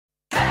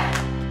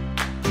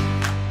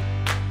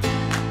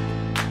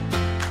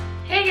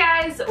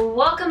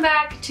welcome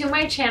back to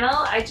my channel.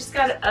 I just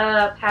got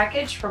a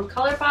package from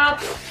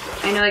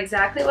COLOURPOP. I know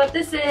exactly what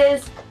this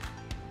is,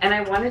 and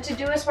I wanted to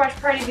do a swatch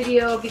party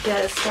video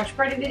because swatch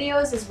party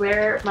videos is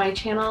where my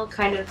channel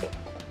kind of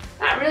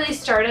not really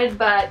started,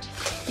 but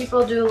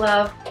people do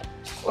love,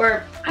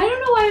 or I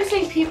don't know why I'm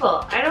saying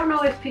people. I don't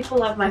know if people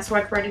love my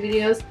swatch party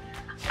videos.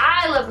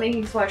 I love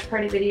making swatch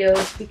party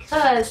videos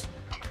because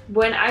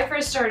when I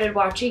first started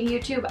watching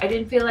YouTube, I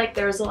didn't feel like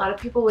there was a lot of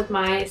people with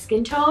my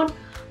skin tone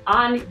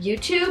on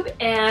YouTube,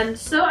 and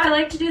so I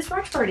like to do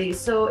swatch parties.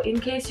 So in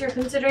case you're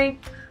considering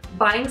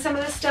buying some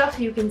of this stuff,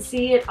 you can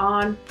see it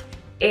on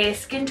a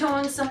skin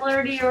tone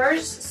similar to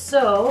yours.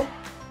 So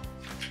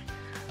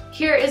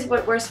here is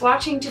what we're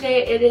swatching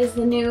today. It is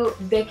the new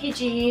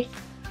BECKYG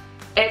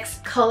X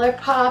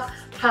COLOURPOP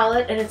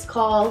palette, and it's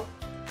called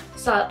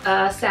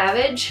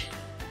Savage.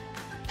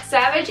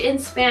 Savage in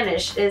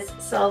Spanish is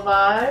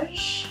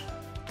Salvage,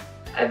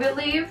 I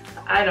believe.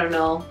 I don't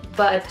know,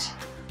 but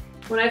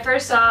when I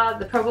first saw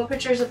the promo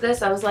pictures of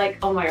this, I was like,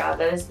 oh my god,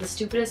 that is the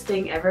stupidest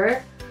thing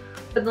ever.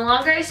 But the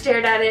longer I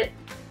stared at it,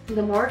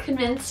 the more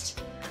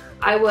convinced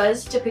I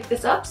was to pick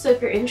this up. So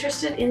if you're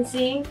interested in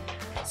seeing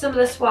some of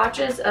the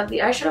swatches of the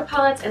eyeshadow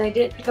palettes, and I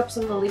did pick up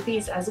some of the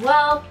lippies as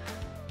well,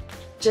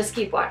 just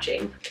keep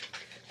watching.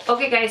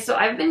 Okay guys, so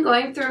I've been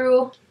going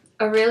through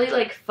a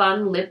really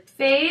fun lip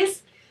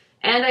phase,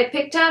 and I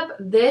picked up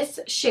this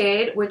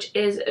shade, which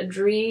is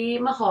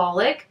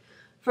Dreamaholic,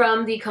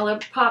 from the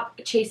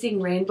COLOURPOP Chasing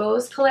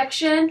Rainbows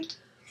collection.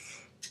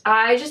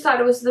 I just thought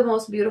it was the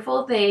most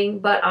beautiful thing,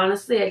 but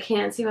honestly I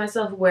can't see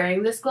myself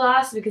wearing this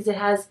gloss because it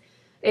has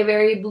a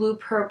very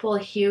blue-purple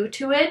hue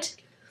to it.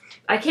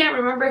 I can't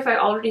remember if I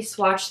already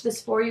swatched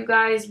this for you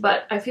guys,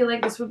 but I feel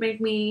like this would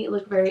make me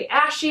look very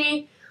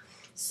ashy.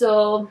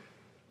 So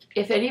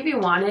if any of you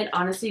want it,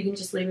 honestly, you can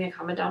just leave me a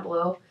comment down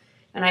below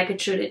and I could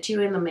shoot it to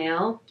you in the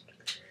mail.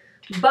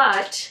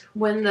 But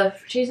when the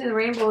Chasing the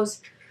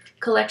Rainbows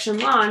collection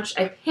launched,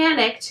 I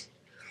panicked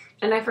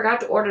and I forgot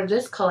to order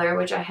this color,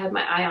 which I had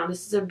my eye on.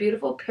 This is a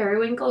beautiful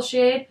periwinkle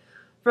shade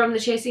from the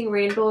Chasing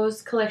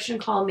Rainbows collection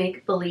called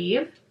Make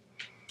Believe.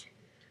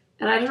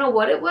 And I don't know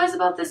what it was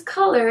about this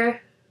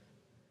color,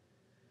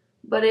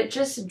 but it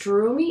just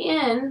drew me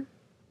in.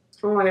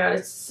 Oh my god,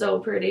 it's so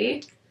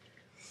pretty.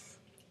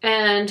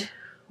 And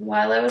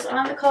while I was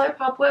on the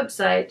COLOURPOP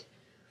website,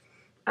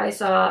 I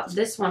saw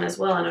this one as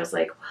well, and I was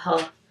like,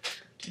 well,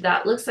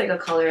 that looks like a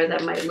color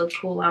that might look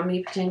cool on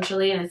me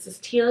potentially. And it's this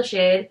teal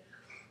shade.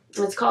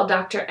 It's called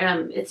Dr.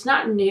 M. It's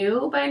not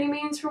new by any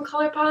means from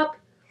COLOURPOP,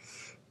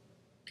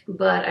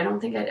 but I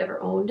don't think I'd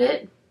ever owned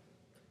it.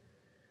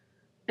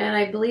 And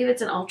I believe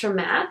it's an ultra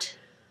matte.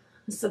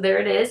 So there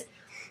it is.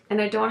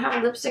 And I don't have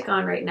a lipstick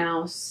on right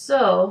now,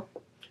 so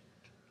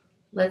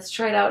let's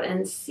try it out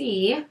and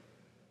see.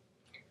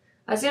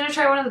 I was going to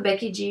try one of the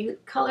BECKYG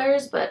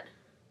colors, but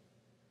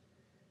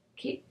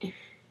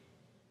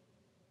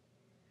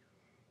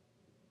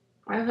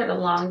I've had a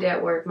long day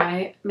at work.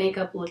 My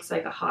makeup looks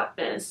like a hot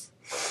mess.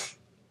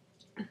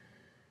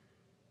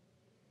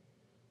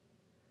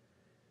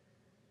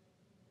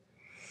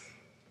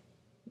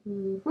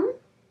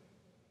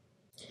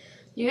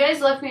 You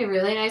guys left me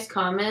really nice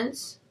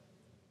comments.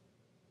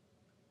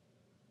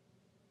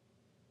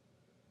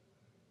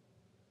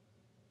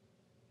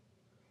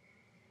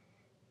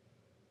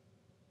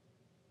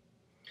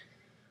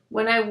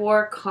 When I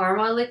wore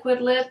Karma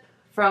Liquid Lip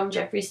from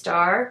Jeffree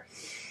Star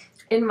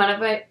in one of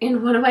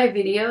my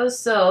videos,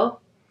 so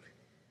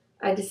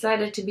I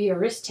decided to be a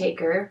risk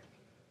taker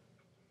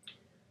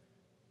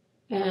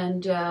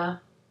and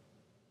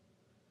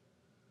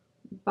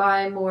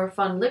buy more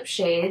fun lip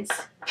shades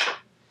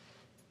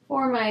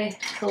for my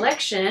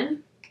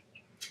collection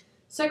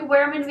so I could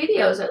wear them in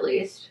videos at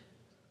least.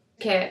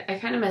 Okay, I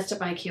kind of messed up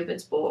my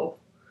Cupid's bow,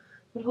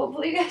 but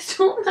hopefully you guys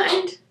don't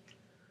mind.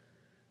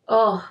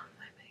 Oh,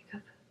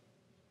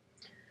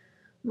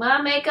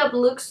 my makeup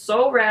looks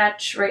so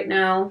ratch right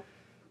now.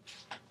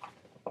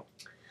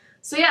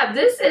 So yeah,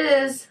 this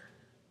is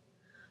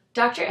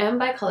Dr. M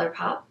by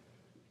COLOURPOP,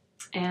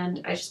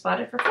 and I just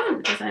bought it for fun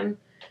because I'm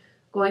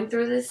going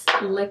through this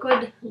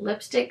liquid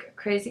lipstick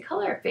crazy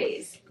color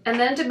phase. And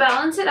then to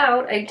balance it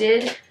out, I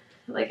did,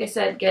 like I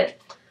said,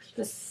 get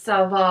the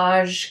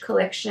Sauvage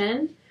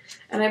collection,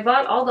 and I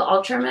bought all the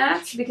Ultra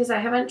Mattes because I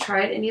haven't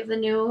tried any of the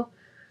new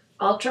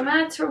Ultra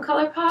Mattes from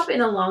COLOURPOP in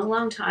a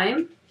long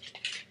time.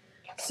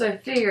 So I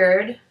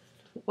figured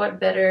what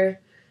better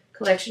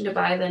collection to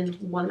buy than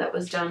one that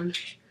was done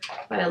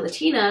by a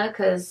Latina,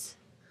 because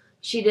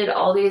she did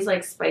all these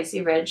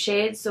spicy red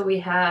shades. So we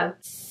have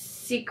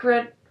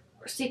Secreto,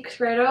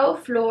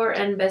 Flor,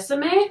 and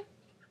Besame.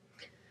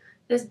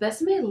 Is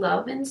Besame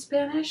love in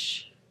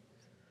Spanish?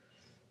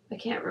 I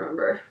can't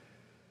remember.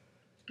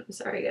 I'm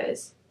sorry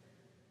guys.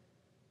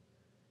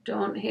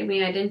 Don't hate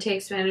me. I didn't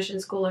take Spanish in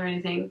school or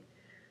anything.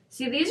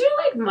 See, these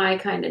are my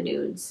kind of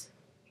nudes.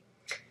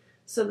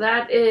 So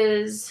that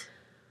is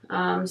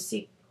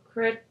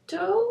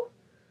Secreto.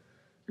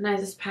 And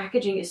this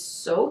packaging is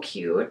so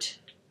cute.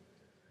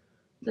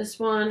 This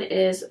one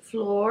is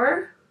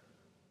Flor.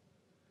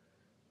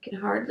 Can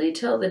hardly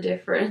tell the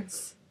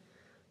difference.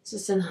 It's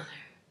just another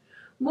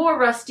more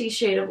rusty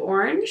shade of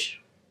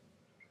orange.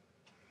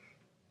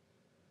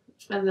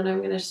 And then I'm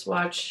going to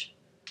swatch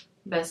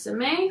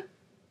Besame.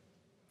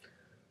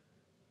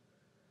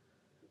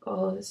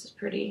 Oh, this is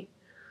pretty.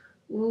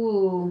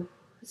 Ooh,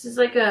 this is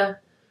like a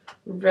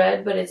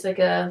red, but it's like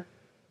a,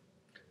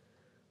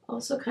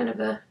 also kind of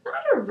a,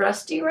 not a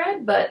rusty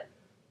red, but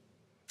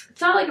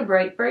it's not like a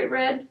bright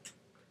red,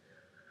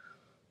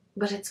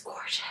 but it's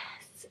gorgeous.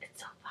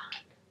 It's so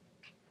fun.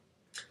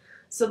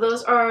 So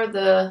those are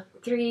the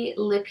 3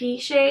 lippy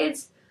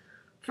shades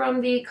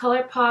from the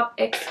ColourPop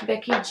x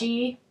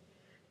BECKYG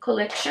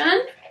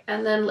collection.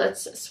 And then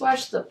let's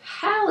swatch the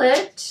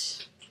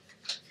palette.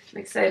 I'm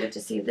excited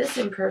to see this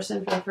in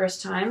person for the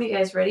first time. You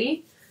guys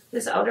ready?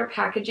 This outer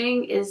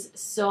packaging is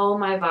so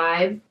my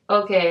vibe.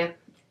 Okay,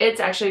 it's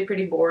actually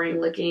pretty boring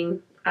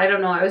looking. I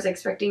don't know, I was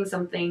expecting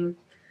something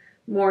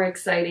more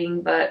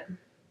exciting, but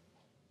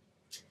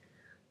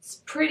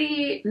it's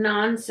pretty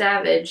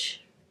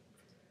non-savage.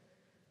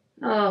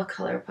 Oh,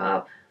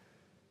 ColourPop.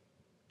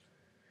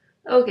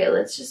 Okay,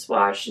 let's just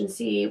swatch and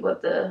see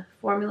what the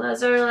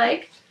formulas are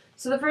like.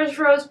 So the first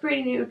row is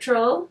pretty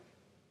neutral.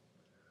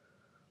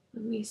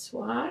 Let me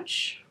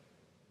swatch.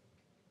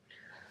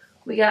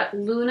 We got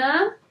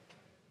Luna,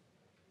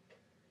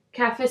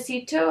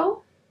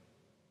 Cafecito,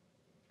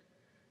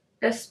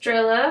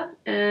 Estrella,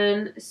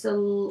 and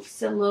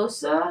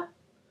Celosa.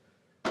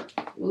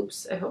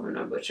 Oops, I hope I'm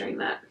not butchering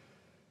that.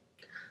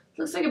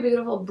 Looks like a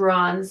beautiful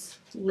bronze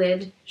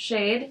lid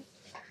shade.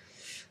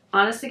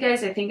 Honestly,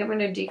 guys, I think I'm going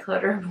to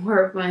declutter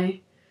more of my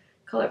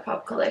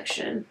ColourPop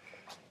collection.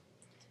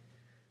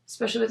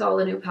 Especially with all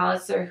the new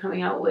palettes they're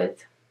coming out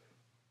with.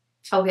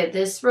 Okay,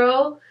 this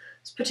row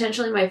is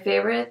potentially my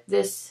favorite.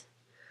 This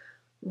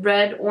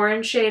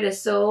red-orange shade is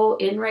so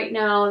in right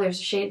now. There's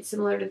a shade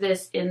similar to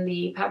this in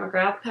the Pat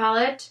McGrath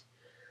palette.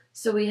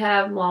 So we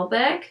have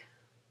Malbec,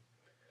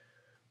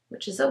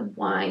 which is a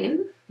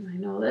wine. I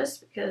know this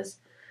because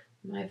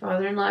my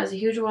father-in-law is a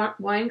huge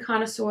wine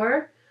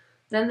connoisseur.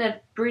 Then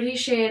the pretty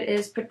shade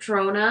is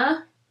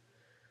Patrona.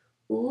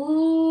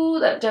 Ooh,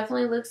 that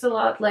definitely looks a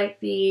lot like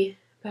the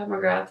Pat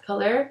McGrath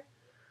color.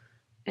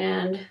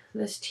 And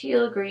this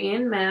teal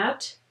green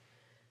matte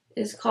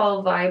is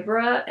called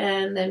Vibra.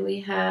 And then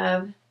we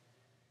have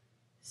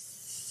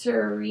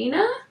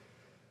Serena.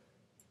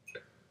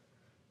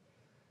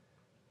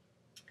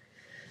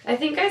 I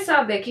think I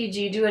saw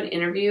BECKYG do an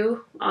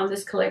interview on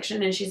this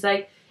collection, and she's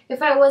like,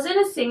 if I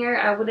wasn't a singer,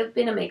 I would have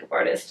been a makeup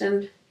artist.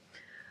 And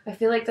I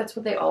feel like that's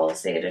what they all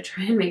say to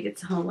try and make it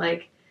sound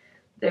like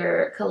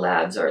their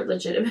collabs are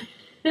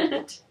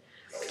legitimate.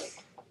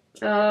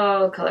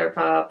 Oh,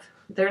 ColourPop.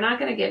 They're not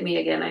going to get me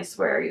again, I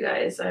swear, you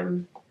guys.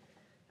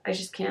 I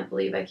just can't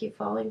believe I keep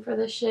falling for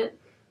this shit.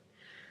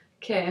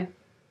 Okay.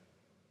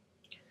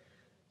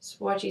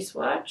 Swatchy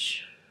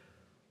swatch.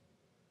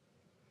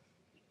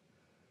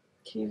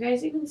 Can you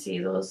guys even see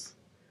those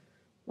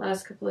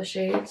last couple of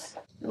shades?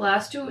 The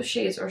last 2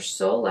 shades are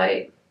so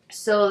light.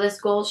 So this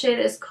gold shade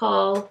is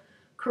called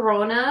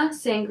Corona,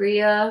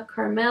 Sangria,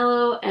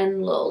 Carmelo,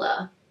 and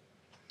Lola.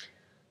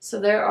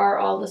 So there are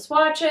all the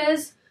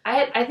swatches.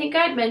 I think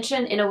I had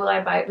mentioned in a Will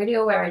I Buy It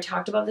video where I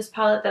talked about this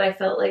palette that I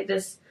felt like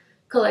this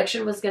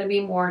collection was going to be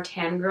more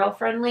tan girl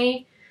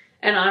friendly.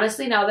 And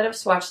honestly, now that I've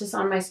swatched this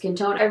on my skin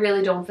tone, I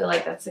really don't feel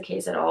like that's the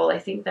case at all. I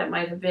think that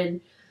might have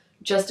been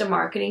just a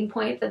marketing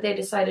point that they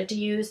decided to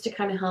use to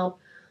kind of help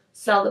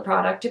sell the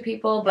product to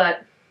people.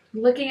 But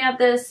looking at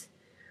this,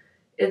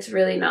 it's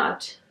really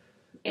not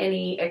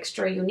any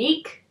extra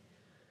unique.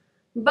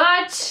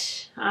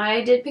 But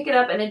I did pick it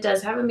up, and it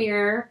does have a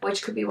mirror,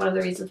 which could be one of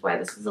the reasons why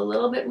this is a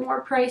little bit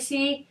more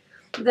pricey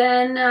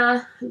than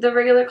the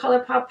regular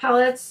ColourPop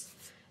palettes.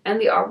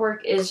 And the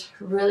artwork is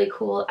really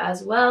cool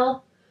as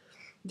well.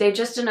 They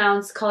just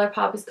announced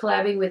ColourPop is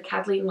collabing with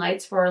Kathleen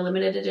Lights for a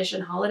limited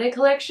edition holiday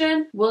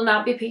collection. Will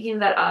not be picking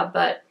that up,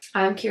 but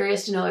I'm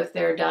curious to know if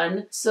they're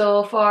done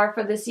so far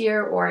for this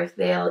year or if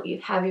they'll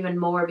have even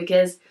more,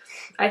 because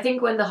I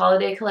think when the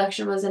holiday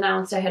collection was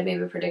announced, I had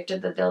maybe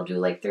predicted that they'll do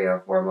like 3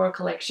 or 4 more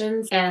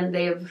collections, and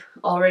they've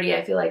already,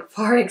 I feel like,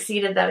 far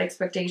exceeded that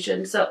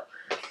expectation. So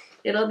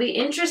it'll be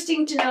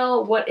interesting to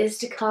know what is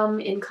to come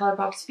in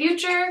ColourPop's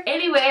future.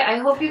 Anyway, I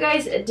hope you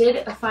guys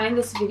did find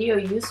this video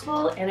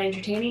useful and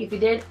entertaining. If you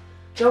did,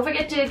 don't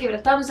forget to give it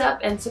a thumbs up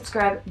and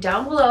subscribe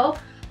down below.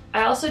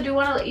 I also do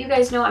want to let you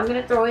guys know I'm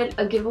going to throw in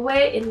a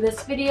giveaway in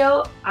this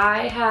video.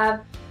 I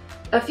have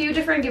a few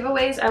different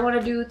giveaways I want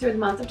to do through the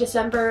month of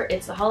December.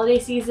 It's the holiday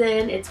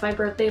season, it's my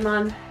birthday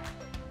month,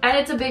 and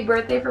it's a big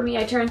birthday for me.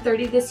 I turned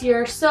 30 this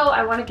year, so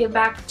I want to give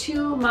back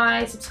to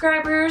my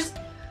subscribers.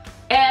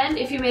 And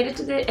if you made it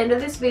to the end of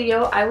this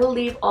video, I will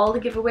leave all the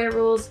giveaway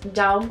rules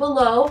down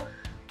below.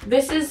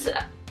 This is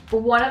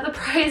one of the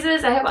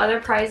prizes. I have other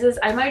prizes.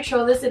 I might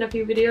show this in a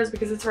few videos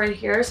because it's right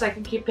here, so I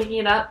can keep picking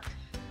it up.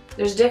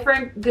 There's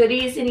different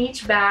goodies in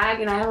each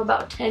bag, and I have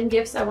about 10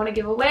 gifts I want to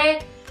give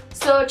away.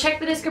 So check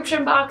the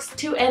description box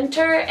to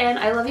enter, and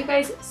I love you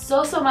guys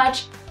so, so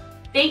much.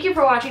 Thank you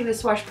for watching this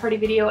swatch party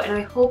video, and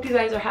I hope you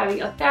guys are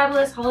having a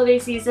fabulous holiday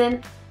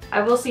season.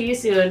 I will see you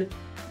soon.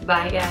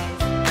 Bye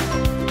guys.